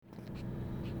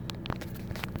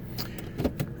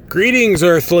Greetings,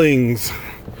 Earthlings.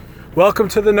 Welcome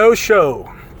to the No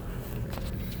Show.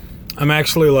 I'm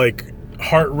actually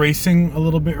heart racing a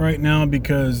little bit right now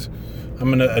because I'm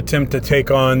going to attempt to take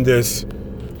on this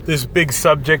big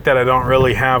subject that I don't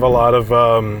really have a lot of,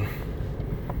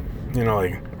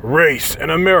 race in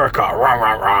America. Rah,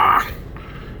 rah, rah.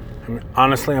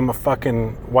 Honestly, I'm a fucking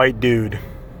white dude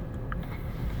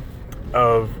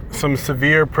of some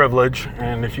severe privilege,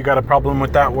 and if you got a problem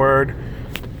with that word,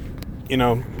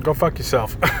 go fuck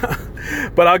yourself.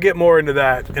 But I'll get more into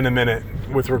that in a minute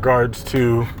with regards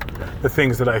to the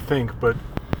things that I think. But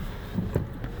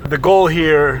the goal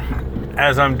here,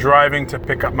 as I'm driving to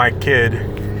pick up my kid,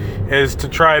 is to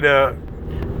try to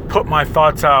put my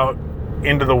thoughts out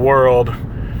into the world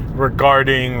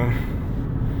regarding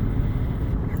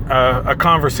a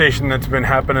conversation that's been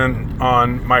happening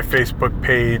on my Facebook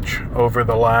page over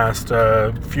the last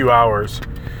few hours.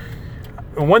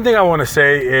 One thing I want to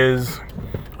say is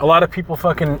a lot of people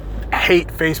fucking hate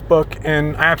Facebook,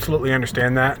 and I absolutely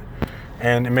understand that,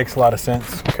 and it makes a lot of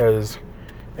sense because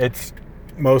it's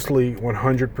mostly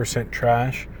 100%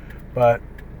 trash. But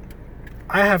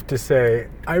I have to say,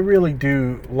 I really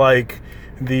do like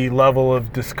the level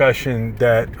of discussion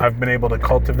that I've been able to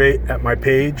cultivate at my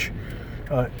page.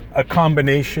 A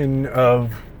combination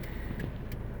of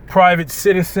private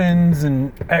citizens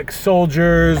and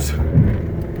ex-soldiers,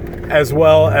 as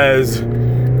well as,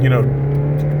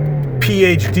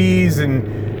 PhDs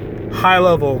and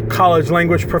high-level college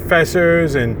language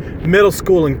professors and middle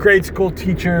school and grade school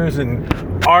teachers and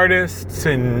artists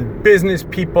and business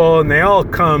people, and they all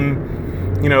come,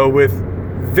 with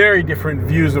very different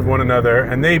views of one another,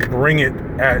 and they bring it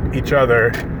at each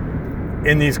other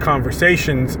in these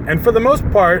conversations. And for the most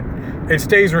part, it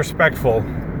stays respectful.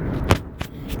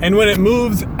 And when it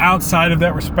moves outside of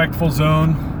that respectful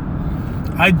zone,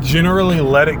 I generally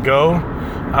let it go,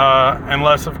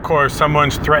 unless, of course,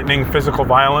 someone's threatening physical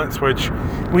violence, which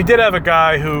we did have a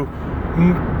guy who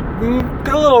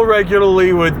a little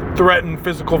regularly would threaten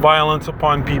physical violence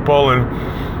upon people,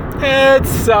 and it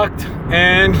sucked,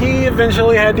 and he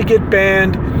eventually had to get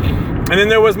banned. And then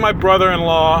there was my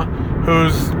brother-in-law,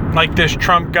 who's like this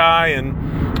Trump guy, and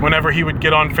whenever he would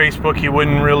get on Facebook, he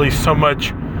wouldn't really so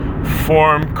much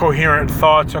form coherent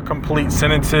thoughts or complete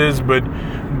sentences, but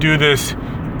do this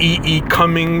E.E.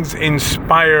 Cummings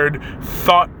inspired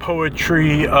thought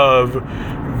poetry of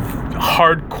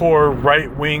hardcore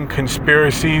right-wing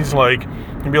conspiracies.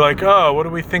 He'd be like, oh, what do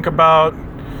we think about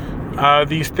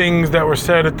these things that were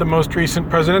said at the most recent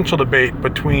presidential debate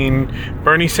between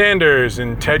Bernie Sanders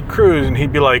and Ted Cruz? And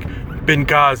he'd be like,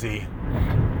 Benghazi,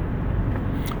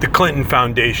 the Clinton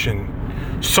Foundation,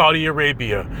 Saudi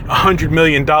Arabia, $100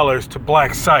 million to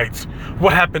black sites.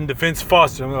 What happened to Vince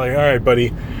Foster? I'm like, all right,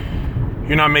 buddy,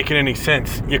 you're not making any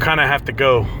sense. You kind of have to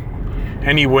go.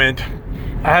 And he went.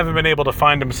 I haven't been able to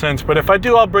find him since, but if I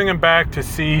do, I'll bring him back to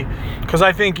see, because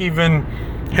I think even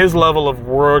his level of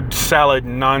word salad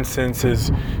nonsense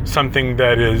is something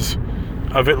that is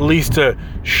of at least a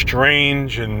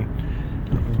strange and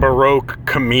Baroque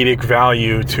comedic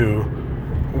value to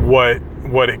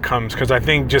what it comes, because I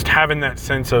think just having that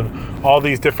sense of all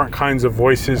these different kinds of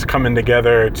voices coming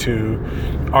together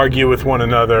to argue with one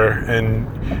another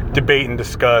and debate and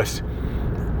discuss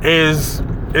is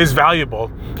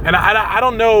valuable. And I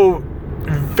don't know,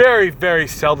 very, very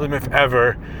seldom, if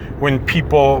ever, when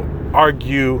people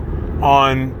argue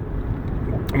on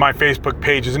my Facebook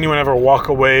page, does anyone ever walk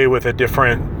away with a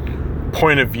different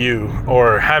point of view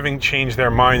or having changed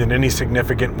their mind in any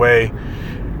significant way.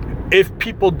 If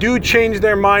people do change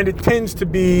their mind, it tends to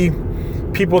be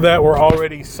people that were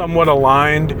already somewhat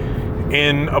aligned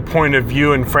in a point of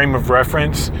view and frame of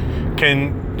reference,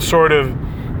 can sort of,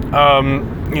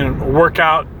 work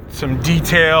out some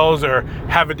details or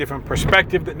have a different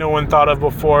perspective that no one thought of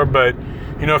before. But,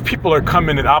 if people are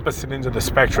coming at opposite ends of the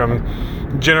spectrum,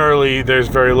 generally there's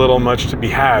very much to be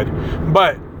had.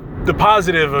 But the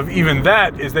positive of even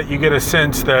that is that you get a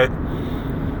sense that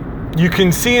you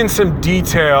can see in some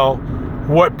detail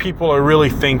what people are really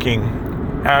thinking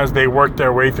as they work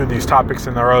their way through these topics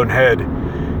in their own head.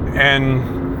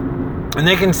 And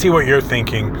they can see what you're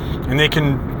thinking, and they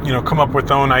can, come up with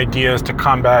their own ideas to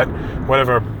combat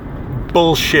whatever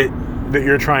bullshit that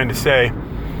you're trying to say.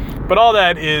 But all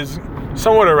that is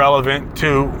somewhat irrelevant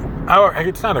to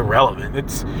it's not irrelevant.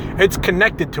 It's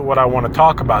connected to what I want to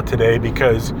talk about today,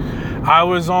 because I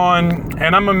was on,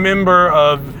 and I'm a member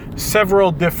of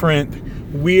several different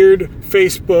weird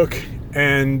Facebook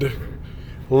and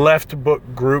left book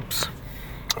groups,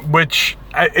 which,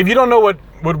 if you don't know what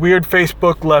weird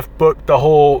Facebook, left book, the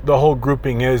whole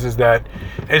grouping is that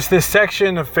it's this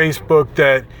section of Facebook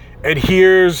that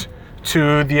adheres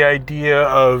to the idea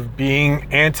of being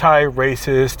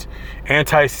anti-racist,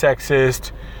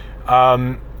 anti-sexist,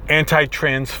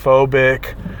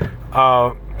 anti-transphobic,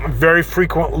 very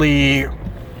frequently,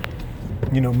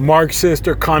 Marxist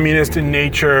or communist in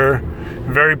nature,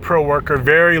 very pro-worker,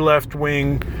 very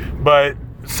left-wing, but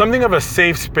something of a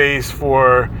safe space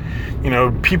for,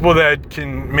 people that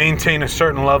can maintain a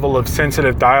certain level of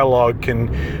sensitive dialogue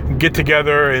can get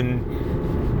together and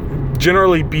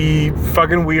generally be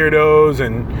fucking weirdos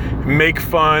and make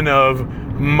fun of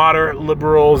moderate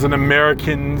liberals and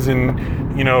Americans and,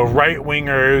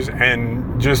 right-wingers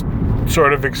and just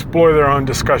sort of explore their own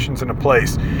discussions in a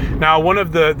place. Now, one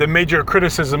of the major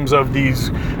criticisms of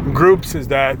these groups is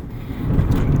that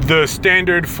the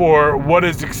standard for what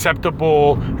is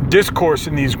acceptable discourse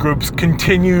in these groups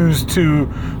continues to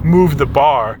move the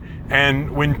bar.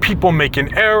 And when people make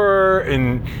an error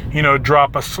and,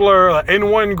 drop a slur, in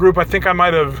one group, I think I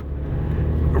might have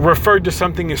referred to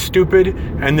something as stupid,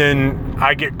 and then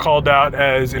I get called out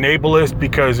as an ableist,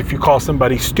 because if you call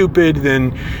somebody stupid,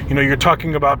 then, you're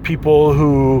talking about people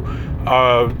who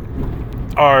are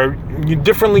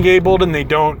differently abled and they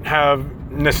don't have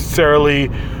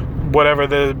necessarily whatever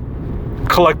the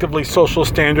collectively social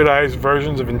standardized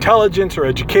versions of intelligence or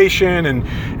education, and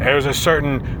there's a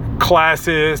certain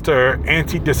classist or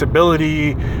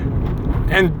anti-disability,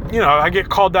 and I get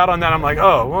called out on that. I'm like,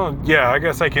 oh well, yeah, I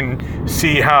guess I can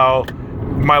see how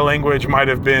my language might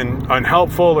have been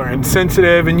unhelpful or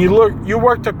insensitive, and you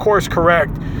work to course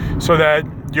correct so that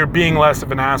you're being less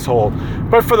of an asshole.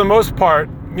 But for the most part,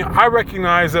 I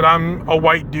recognize that I'm a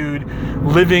white dude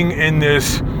living in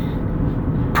this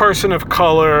person of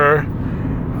color,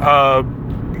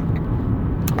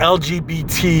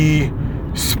 LGBT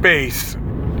space,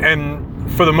 and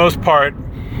for the most part,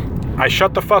 I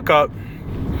shut the fuck up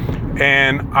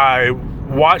and I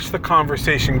watch the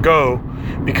conversation go,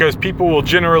 because people will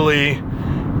generally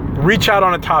reach out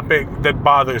on a topic that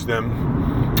bothers them,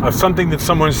 of something that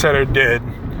someone said or did,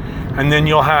 and then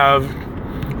you'll have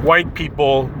white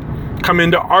people come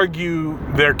in to argue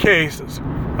their cases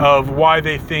of why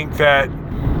they think that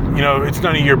it's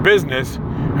none of your business,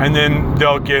 and then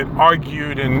they'll get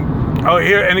argued. And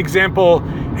here an example,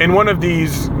 in one of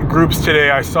these groups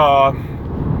today, I saw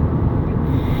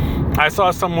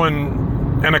someone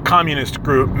in a communist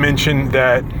group mention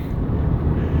that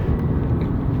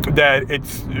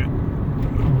it's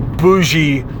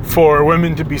bougie for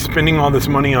women to be spending all this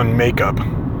money on makeup,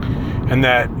 and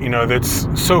that that's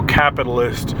so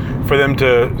capitalist for them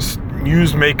to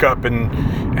use makeup,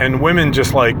 and women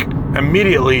just like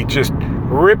immediately just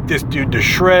rip this dude to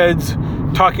shreds,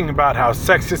 talking about how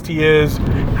sexist he is,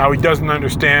 how he doesn't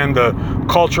understand the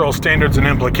cultural standards and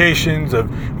implications of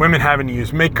women having to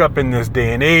use makeup in this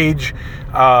day and age,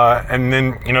 and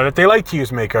then that they like to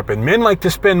use makeup, and men like to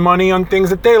spend money on things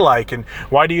that they like, and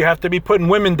why do you have to be putting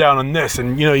women down on this?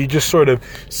 And you just sort of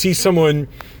see someone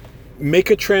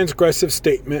make a transgressive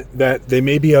statement that they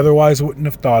maybe otherwise wouldn't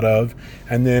have thought of,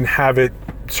 and then have it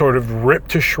sort of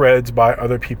ripped to shreds by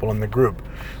other people in the group.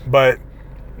 But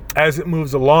as it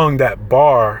moves along, that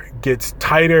bar gets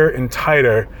tighter and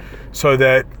tighter, so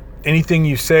that anything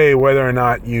you say, whether or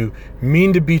not you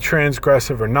mean to be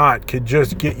transgressive or not, could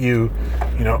just get you,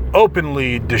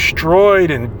 openly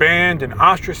destroyed and banned and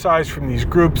ostracized from these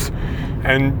groups.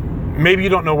 And maybe you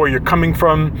don't know where you're coming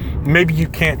from. Maybe you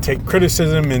can't take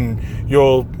criticism and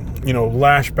you'll,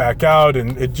 lash back out,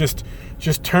 and it just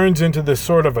turns into this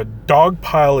sort of a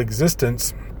dogpile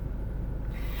existence.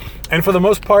 And for the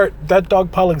most part, that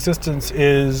dogpile existence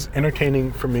is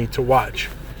entertaining for me to watch.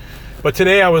 But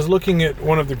today I was looking at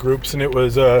one of the groups, and it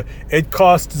was, it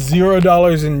costs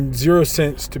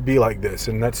 $0.00 to be like this.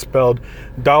 And that's spelled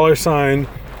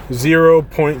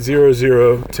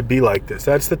 $0.00 to be like this.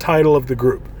 That's the title of the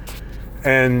group.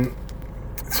 And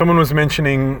someone was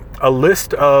mentioning a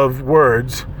list of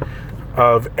words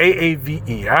of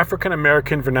AAVE, African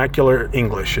American Vernacular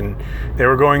English. And they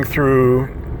were going through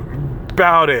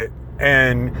Bout It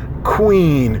and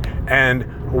Queen and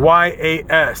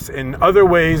YAS and other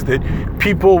ways that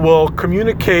people will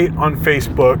communicate on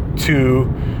Facebook to,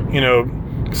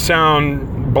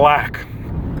 sound black.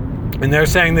 And they're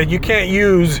saying that you can't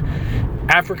use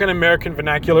African American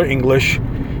Vernacular English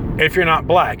if you're not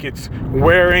black. It's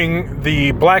wearing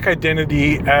the black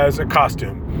identity as a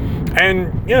costume.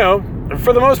 And,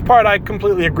 for the most part, I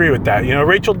completely agree with that.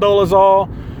 Rachel Dolezal,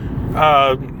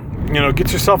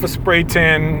 gets herself a spray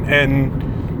tan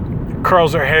and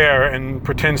curls her hair and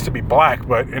pretends to be black,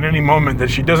 but at any moment that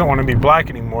she doesn't want to be black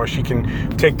anymore, she can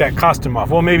take that costume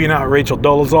off. Well, maybe not Rachel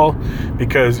Dolezal,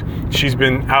 because she's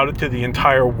been outed to the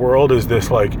entire world as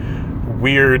this like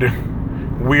weird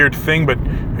thing, but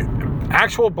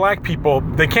actual black people,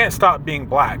 they can't stop being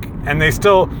black, and they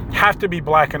still have to be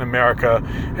black in America.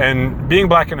 And being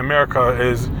black in America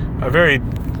is a very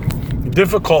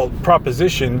difficult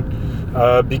proposition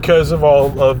because of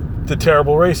all of the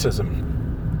terrible racism.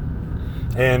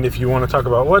 And if you want to talk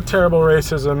about what terrible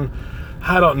racism,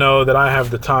 I don't know that I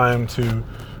have the time to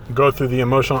go through the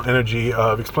emotional energy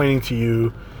of explaining to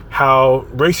you how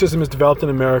racism has developed in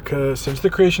America since the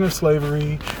creation of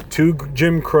slavery, to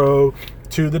Jim Crow,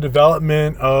 to the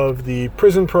development of the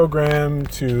prison program,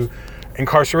 to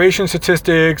incarceration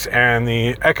statistics and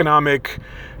the economic,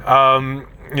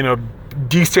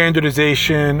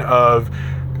 desandardization of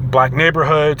black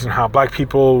neighborhoods, and how black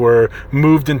people were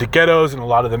moved into ghettos in a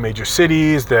lot of the major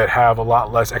cities that have a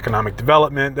lot less economic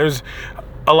development. There's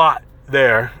a lot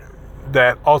there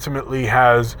that ultimately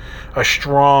has a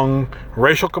strong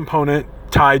racial component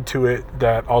tied to it,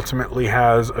 that ultimately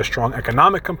has a strong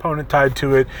economic component tied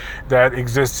to it, that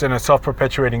exists in a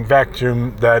self-perpetuating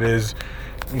vacuum that is,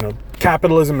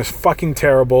 capitalism is fucking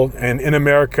terrible. And in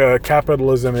America,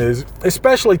 capitalism is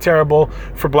especially terrible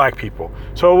for black people.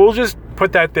 So we'll just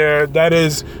put that there. That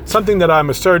is something that I'm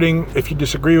asserting. If you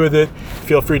disagree with it,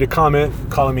 feel free to comment,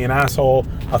 calling me an asshole.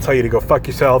 I'll tell you to go fuck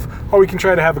yourself, or we can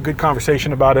try to have a good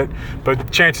conversation about it. But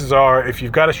chances are, if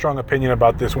you've got a strong opinion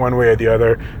about this one way or the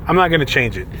other, I'm not going to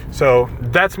change it. So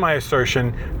that's my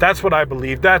assertion. That's what I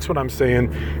believe. That's what I'm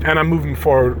saying. And I'm moving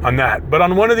forward on that. But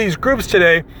on one of these groups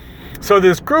today, so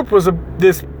this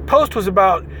post was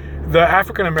about the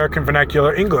African American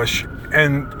vernacular English,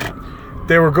 and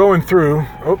they were going through,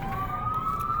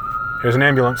 here's an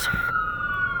ambulance.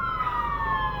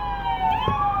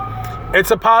 It's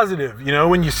a positive,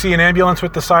 when you see an ambulance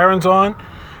with the sirens on,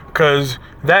 because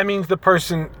that means the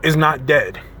person is not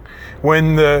dead.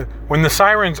 When the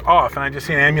siren's off and I just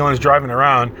see an ambulance driving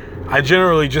around, I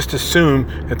generally just assume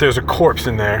that there's a corpse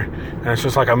in there, and it's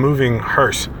just like a moving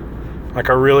hearse. Like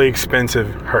a really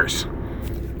expensive hearse.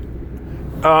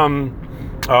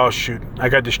 Oh shoot, I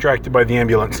got distracted by the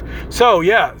ambulance. So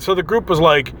the group was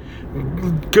like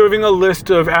giving a list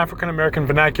of African American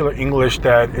vernacular English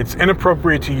that it's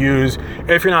inappropriate to use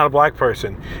if you're not a black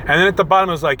person. And then at the bottom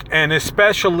it was like, and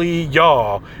especially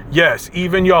y'all. Yes,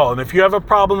 even y'all. And if you have a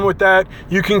problem with that,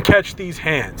 you can catch these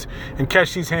hands. And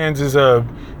catch these hands is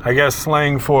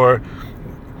slang for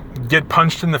get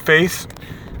punched in the face.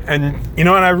 And and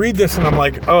I read this and I'm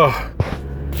like, oh,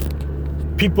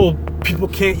 people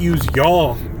can't use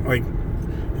y'all. Like,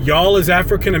 y'all is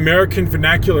African American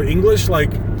vernacular English.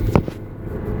 Like,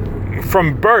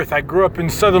 from birth, I grew up in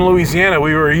southern Louisiana.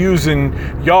 We were using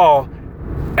y'all.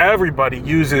 Everybody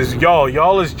uses y'all.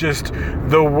 Y'all is just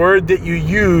the word that you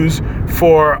use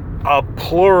for a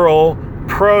plural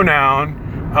pronoun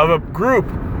of a group.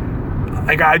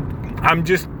 Like, I'm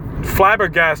just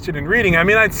flabbergasted in reading. I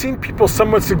mean, I'd seen people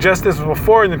somewhat suggest this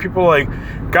before, and then people were like,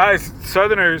 guys,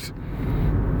 Southerners,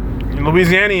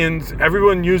 Louisianians,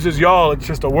 everyone uses y'all. It's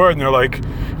just a word. And they're like,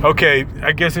 okay,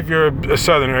 I guess if you're a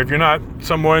Southerner, if you're not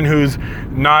someone who's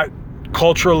not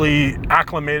culturally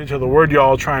acclimated to the word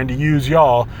y'all, trying to use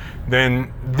y'all,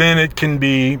 then it can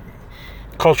be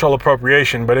cultural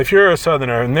appropriation. But if you're a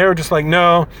Southerner, and they were just like,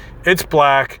 no, it's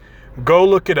black, go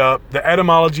look it up. The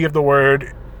etymology of the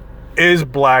word is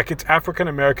black. It's African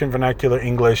American vernacular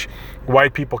English.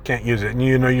 White people can't use it. And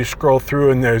you scroll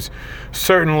through and there's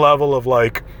certain level of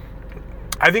like,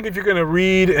 I think if you're going to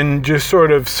read and just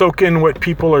sort of soak in what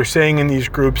people are saying in these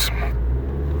groups,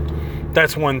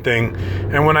 that's one thing.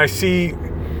 And when I see,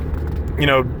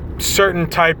 certain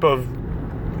type of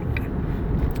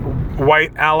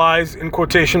white allies in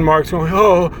quotation marks going,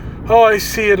 oh, I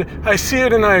see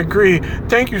it and I agree.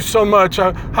 Thank you so much.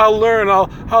 I'll learn.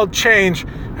 I'll change.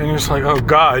 And you're just like, oh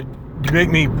God, you make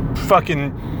me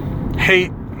fucking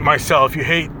hate myself.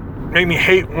 Make me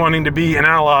hate wanting to be an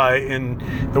ally in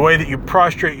the way that you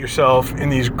prostrate yourself in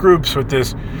these groups with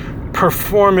this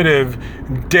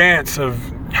performative dance of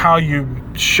how you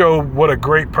show what a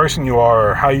great person you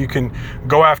are, or how you can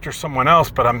go after someone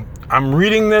else. But I'm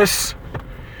reading this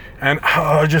and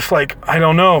just like, I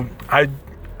don't know.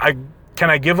 Can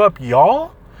I give up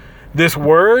y'all? This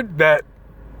word that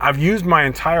I've used my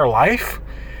entire life,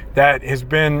 that has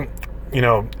been,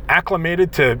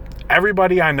 acclimated to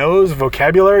everybody I know's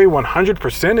vocabulary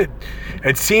 100%.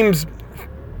 It seems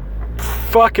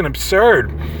fucking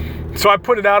absurd. So I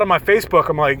put it out on my Facebook.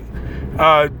 I'm like,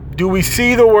 do we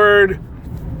see the word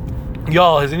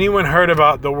y'all? Has anyone heard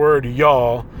about the word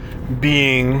y'all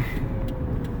being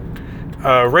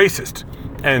racist?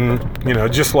 And,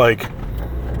 just like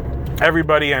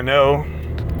everybody I know,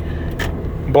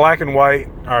 black and white,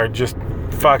 are just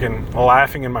fucking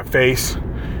laughing in my face.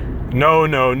 No.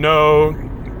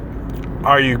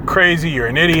 are you crazy? You're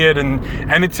an idiot.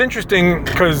 And it's interesting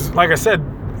because, like I said,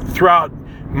 throughout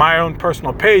my own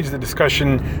personal page, the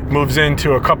discussion moves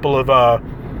into a couple of,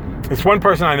 it's one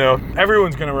person I know,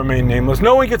 everyone's going to remain nameless.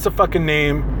 No one gets a fucking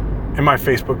name in my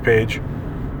Facebook page.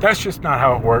 That's just not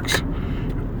how it works.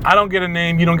 I don't get a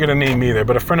name, you don't get a name either.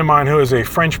 But a friend of mine who is a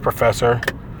French professor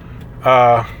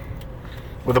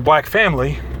with a black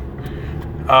family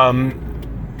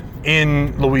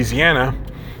in Louisiana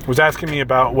was asking me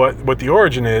about what the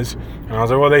origin is. And I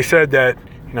was like, well, they said that,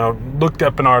 looked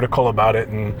up an article about it,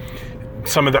 and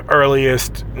some of the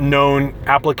earliest known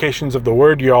applications of the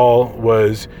word y'all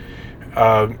was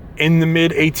in the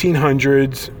mid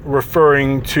 1800s,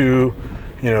 referring to,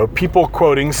 people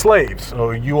quoting slaves.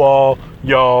 So you all,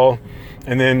 y'all,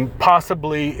 and then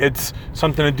possibly it's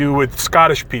something to do with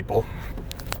Scottish people.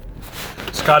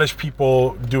 Scottish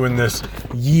people doing this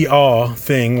ye-all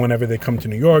thing whenever they come to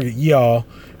New York.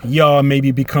 Y'all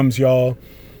maybe becomes y'all.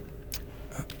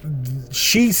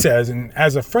 She says, and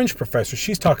as a French professor,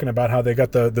 she's talking about how they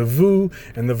got the vous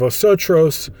and the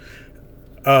vosotros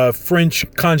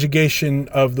French conjugation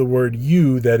of the word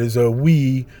you, that is a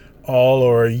we all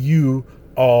or a you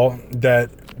all, that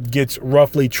gets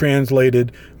roughly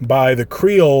translated by the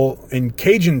Creole and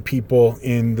Cajun people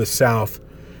in the South,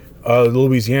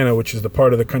 Louisiana, which is the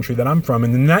part of the country that I'm from.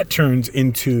 And then that turns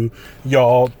into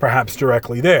y'all, perhaps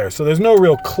directly there. So there's no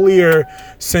real clear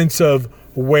sense of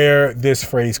where this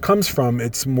phrase comes from.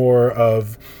 It's more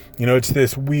of, it's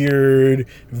this weird,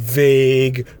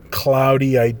 vague,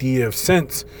 cloudy idea of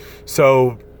sense.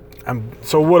 So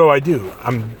what do?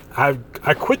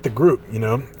 I quit the group,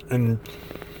 and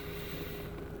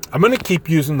I'm going to keep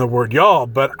using the word y'all,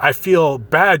 but I feel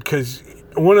bad because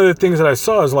one of the things that I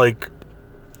saw is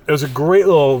it was a great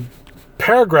little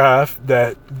paragraph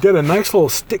that did a nice little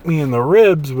stick me in the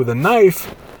ribs with a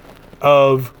knife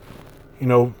of,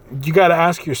 you got to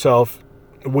ask yourself,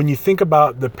 when you think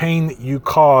about the pain that you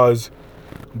cause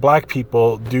black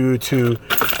people due to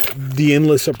the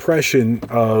endless oppression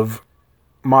of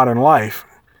modern life,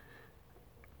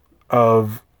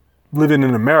 of living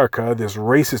in America, this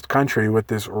racist country with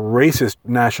this racist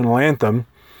national anthem,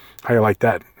 how you like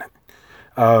that?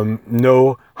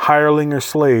 No hireling or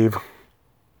slave.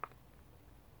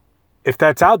 If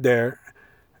that's out there,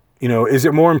 is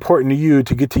it more important to you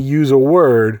to get to use a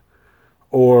word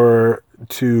or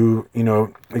to,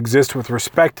 exist with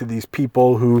respect to these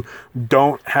people who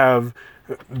don't have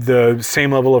the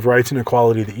same level of rights and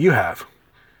equality that you have?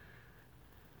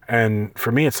 And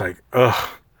for me, it's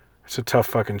it's a tough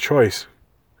fucking choice.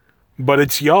 But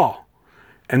it's y'all.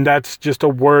 And that's just a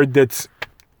word that's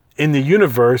in the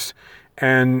universe.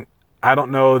 And I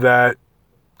don't know that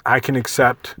I can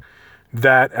accept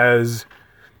that as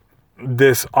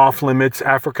this off-limits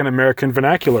African-American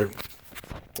vernacular.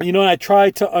 And I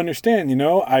try to understand,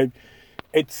 I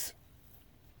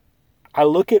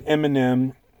look at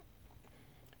Eminem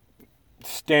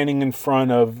standing in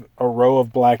front of a row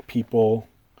of black people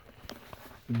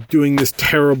doing this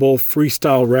terrible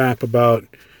freestyle rap about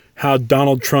how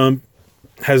Donald Trump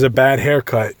has a bad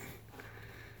haircut.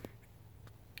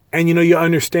 And, you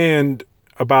understand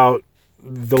about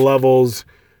the levels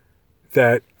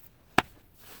that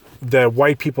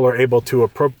white people are able to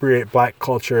appropriate black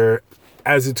culture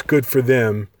as it's good for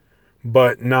them,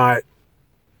 but not,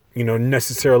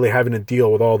 necessarily having to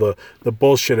deal with all the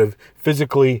bullshit of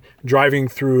physically driving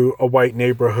through a white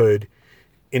neighborhood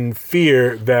in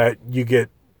fear that you get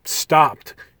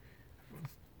stopped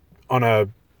on a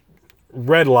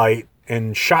red light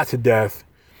and shot to death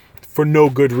for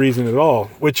no good reason at all,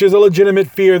 which is a legitimate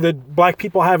fear that black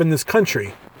people have in this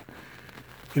country.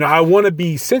 I want to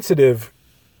be sensitive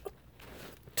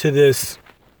to this,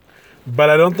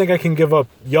 but I don't think I can give up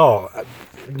y'all.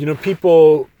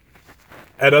 People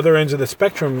at other ends of the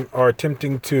spectrum are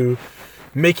attempting to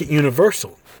make it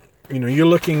universal. You're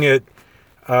looking at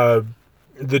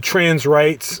the trans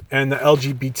rights and the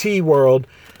LGBT world.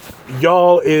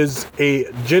 Y'all is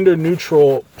a gender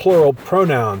neutral plural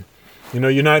pronoun.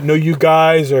 You're not no you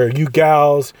guys or you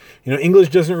gals. English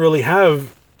doesn't really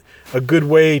have a good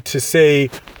way to say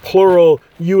plural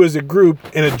you as a group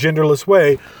in a genderless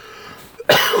way,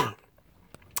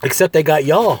 except they got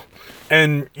y'all.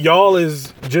 And y'all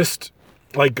is just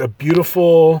like a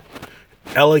beautiful,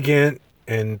 elegant,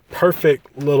 and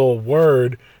perfect little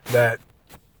word that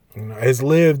has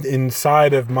lived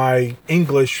inside of my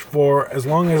English for as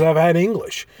long as I've had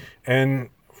English. And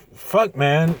fuck,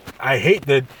 man, I hate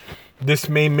that this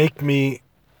may make me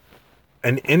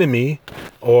an enemy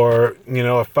or,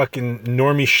 a fucking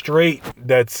normie straight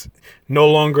that's no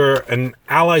longer an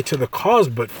ally to the cause,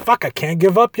 but fuck, I can't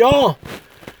give up y'all.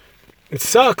 It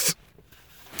sucks.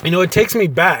 It takes me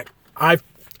back. I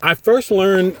first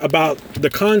learned about the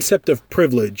concept of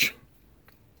privilege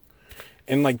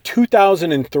in like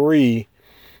 2003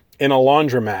 in a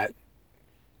laundromat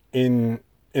in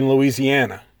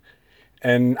Louisiana.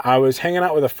 And I was hanging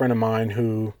out with a friend of mine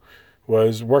who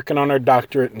was working on her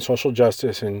doctorate in social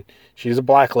justice, and she's a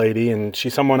black lady, and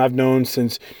she's someone I've known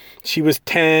since she was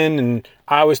 10 and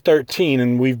I was 13,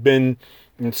 and we've been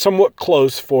somewhat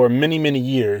close for many, many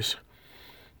years.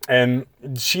 And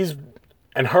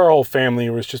her whole family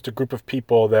was just a group of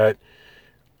people that,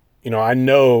 I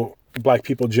know black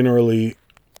people generally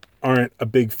aren't a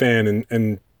big fan.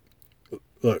 And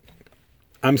look,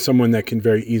 I'm someone that can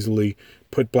very easily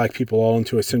put black people all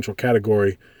into a central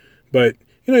category. But,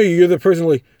 you're the person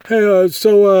like, hey,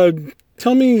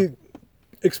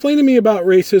 explain to me about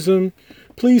racism.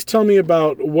 Please tell me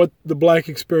about what the black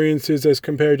experience is as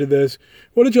compared to this.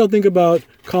 What did y'all think about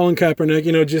Colin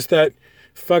Kaepernick? Just that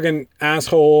fucking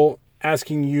asshole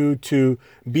asking you to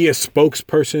be a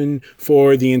spokesperson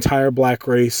for the entire black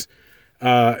race.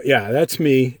 Yeah, that's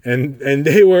me. And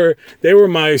they were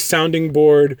my sounding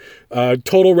board,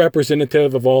 total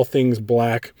representative of all things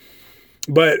black.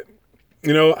 But,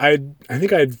 I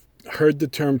think I'd heard the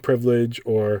term privilege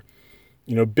or,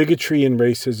 bigotry and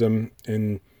racism.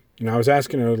 And, I was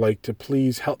asking her to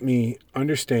please help me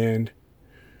understand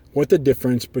what the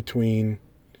difference between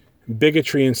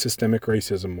bigotry and systemic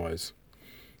racism was.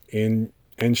 And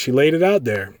she laid it out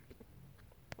there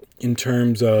in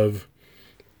terms of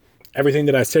everything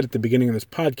that I said at the beginning of this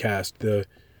podcast,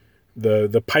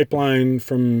 the pipeline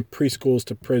from preschools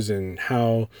to prison,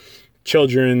 how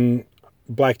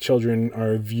black children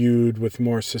are viewed with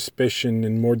more suspicion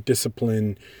and more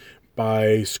discipline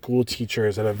by school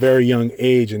teachers at a very young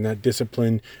age, and that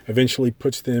discipline eventually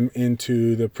puts them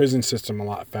into the prison system a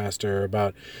lot faster,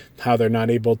 about how they're not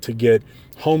able to get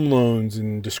home loans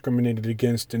and discriminated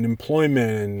against in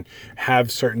employment and have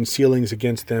certain ceilings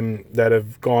against them that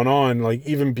have gone on,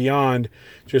 even beyond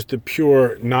just the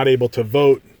pure not able to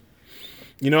vote.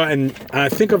 And I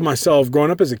think of myself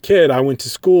growing up as a kid, I went to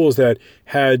schools that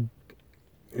had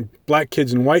black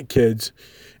kids and white kids,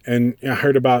 and I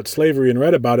heard about slavery and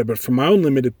read about it. But from my own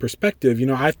limited perspective,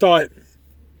 I thought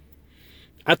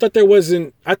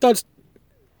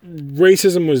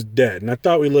racism was dead. And I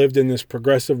thought we lived in this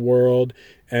progressive world.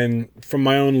 And from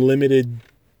my own limited,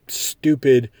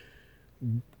 stupid,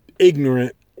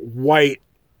 ignorant, white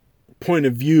point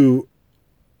of view,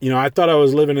 I thought I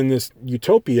was living in this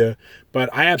utopia,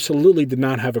 but I absolutely did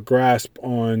not have a grasp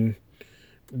on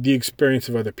the experience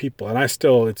of other people. And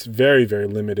it's very, very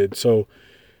limited. So,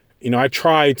 I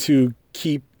try to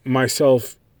keep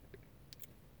myself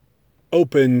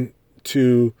open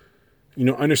to,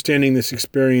 understanding this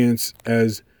experience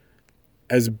as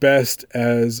best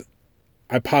as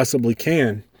I possibly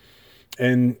can.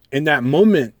 And in that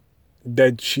moment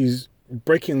that she's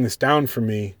breaking this down for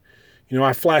me,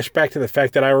 I flash back to the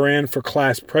fact that I ran for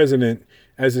class president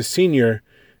as a senior,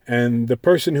 and the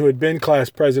person who had been class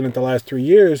president the last 3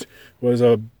 years was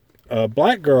a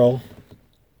black girl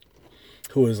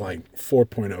who was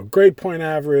 4.0 grade point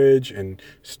average and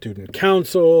student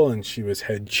council, and she was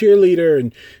head cheerleader,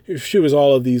 and she was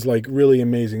all of these really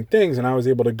amazing things. And I was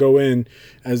able to go in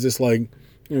as this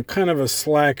kind of a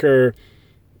slacker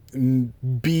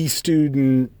B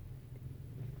student,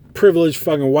 privileged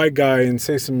fucking white guy, and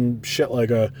say some shit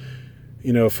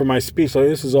for my speech,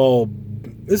 this is all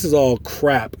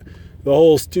crap. The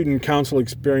whole student council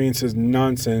experience is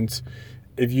nonsense.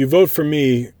 If you vote for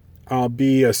me, I'll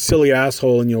be a silly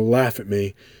asshole and you'll laugh at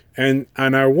me. And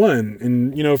I won.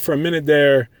 And, for a minute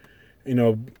there,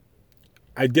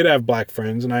 I did have black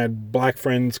friends, and I had black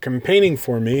friends campaigning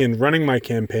for me and running my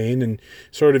campaign and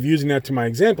sort of using that to my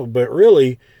example. But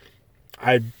really,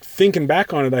 thinking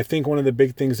back on it, I think one of the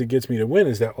big things that gets me to win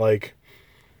is that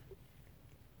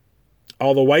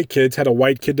all the white kids had a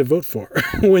white kid to vote for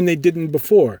when they didn't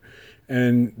before.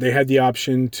 And they had the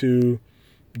option to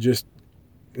just,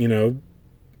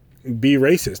 be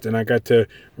racist. And I got to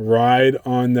ride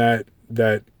on that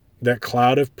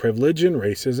cloud of privilege and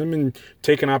racism and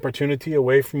take an opportunity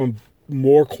away from a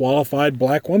more qualified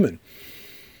black woman.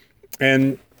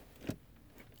 And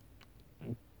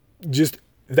just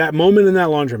that moment in that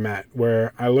laundromat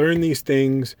where I learned these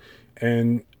things,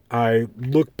 and I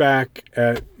look back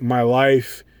at my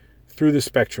life through the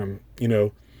spectrum,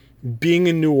 being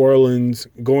in New Orleans,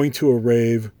 going to a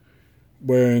rave,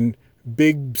 wearing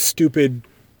big, stupid,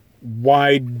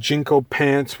 wide Jinko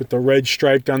pants with the red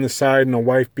stripe down the side and a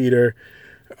wife beater,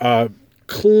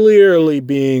 clearly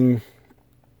being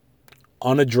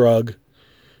on a drug,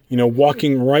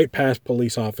 walking right past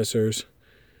police officers,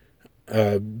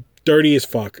 dirty as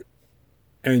fuck,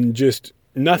 and just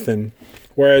nothing.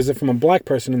 Whereas if I'm a black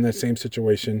person in that same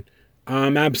situation,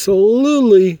 I'm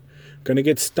absolutely going to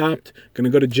get stopped, going to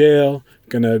go to jail,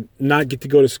 going to not get to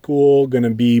go to school, going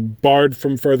to be barred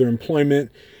from further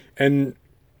employment. And,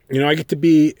 I get to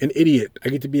be an idiot. I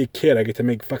get to be a kid. I get to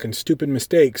make fucking stupid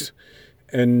mistakes.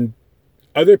 And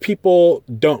other people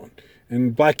don't.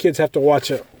 And black kids have to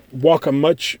walk a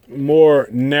much more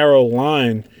narrow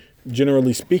line,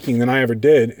 generally speaking, than I ever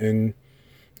did. And,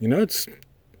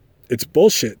 it's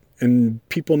bullshit. And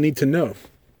people need to know.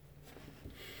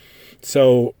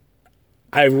 So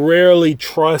I rarely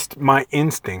trust my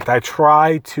instinct. I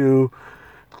try to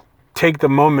take the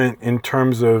moment in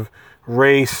terms of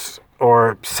race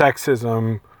or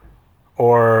sexism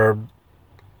or,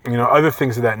 other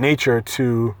things of that nature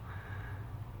to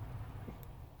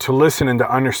listen and to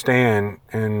understand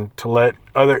and to let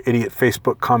other idiot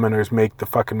Facebook commenters make the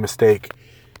fucking mistake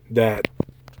that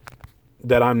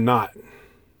I'm not.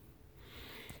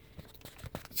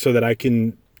 So that I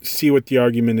can see what the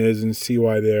argument is and see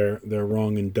why they're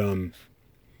wrong and dumb.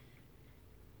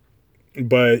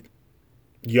 But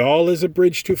y'all is a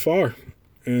bridge too far.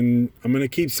 And I'm going to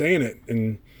keep saying it.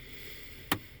 And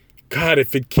God,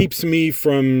 if it keeps me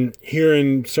from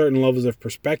hearing certain levels of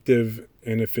perspective,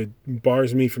 and if it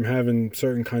bars me from having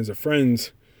certain kinds of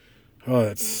friends, oh,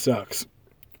 that sucks.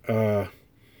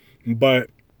 But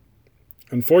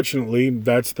unfortunately,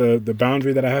 that's the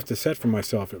boundary that I have to set for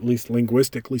myself, at least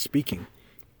linguistically speaking.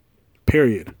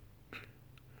 Period.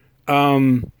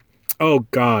 Oh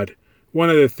God.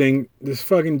 One other thing, this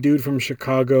fucking dude from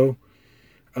Chicago,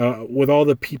 with all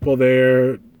the people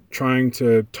there trying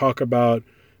to talk about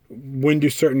when do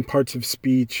certain parts of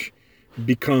speech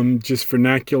become just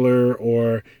vernacular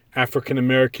or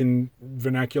African-American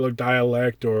vernacular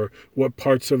dialect, or what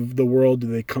parts of the world do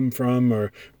they come from,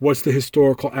 or what's the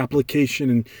historical application.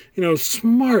 And,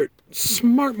 smart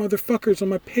motherfuckers on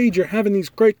my page are having these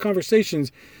great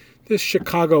conversations. This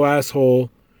Chicago asshole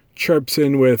chirps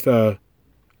in with,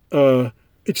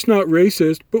 it's not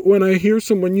racist, but when I hear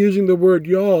someone using the word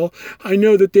y'all, I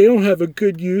know that they don't have a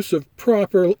good use of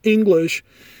proper English.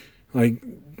 Like,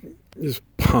 this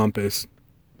pompous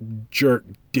jerk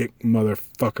dick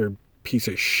motherfucker piece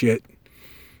of shit.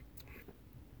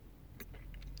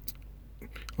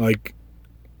 Like,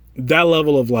 that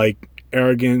level of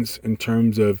arrogance in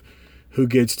terms of who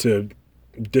gets to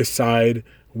decide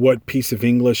what piece of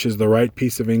English is the right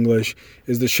piece of English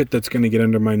is the shit that's going to get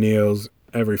under my nails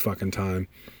every fucking time.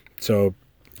 So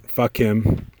fuck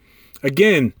him.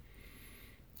 Again,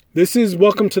 this is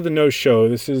Welcome to the No Show.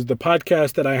 This is the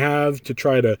podcast that I have to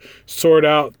try to sort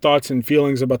out thoughts and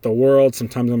feelings about the world.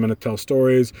 Sometimes I'm going to tell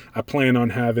stories. I plan on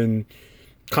having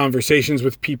conversations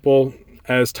with people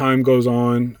as time goes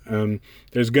on.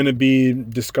 There's going to be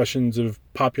discussions of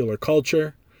popular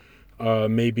culture,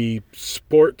 maybe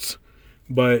sports,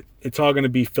 but it's all going to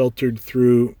be filtered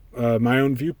through my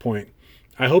own viewpoint.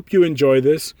 I hope you enjoy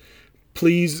this.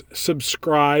 Please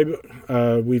subscribe.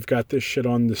 We've got this shit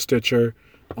on the Stitcher,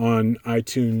 on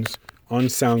iTunes, on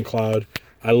SoundCloud.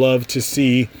 I love to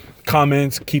see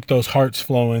comments. Keep those hearts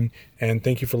flowing. And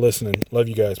thank you for listening. Love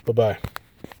you guys. Bye-bye.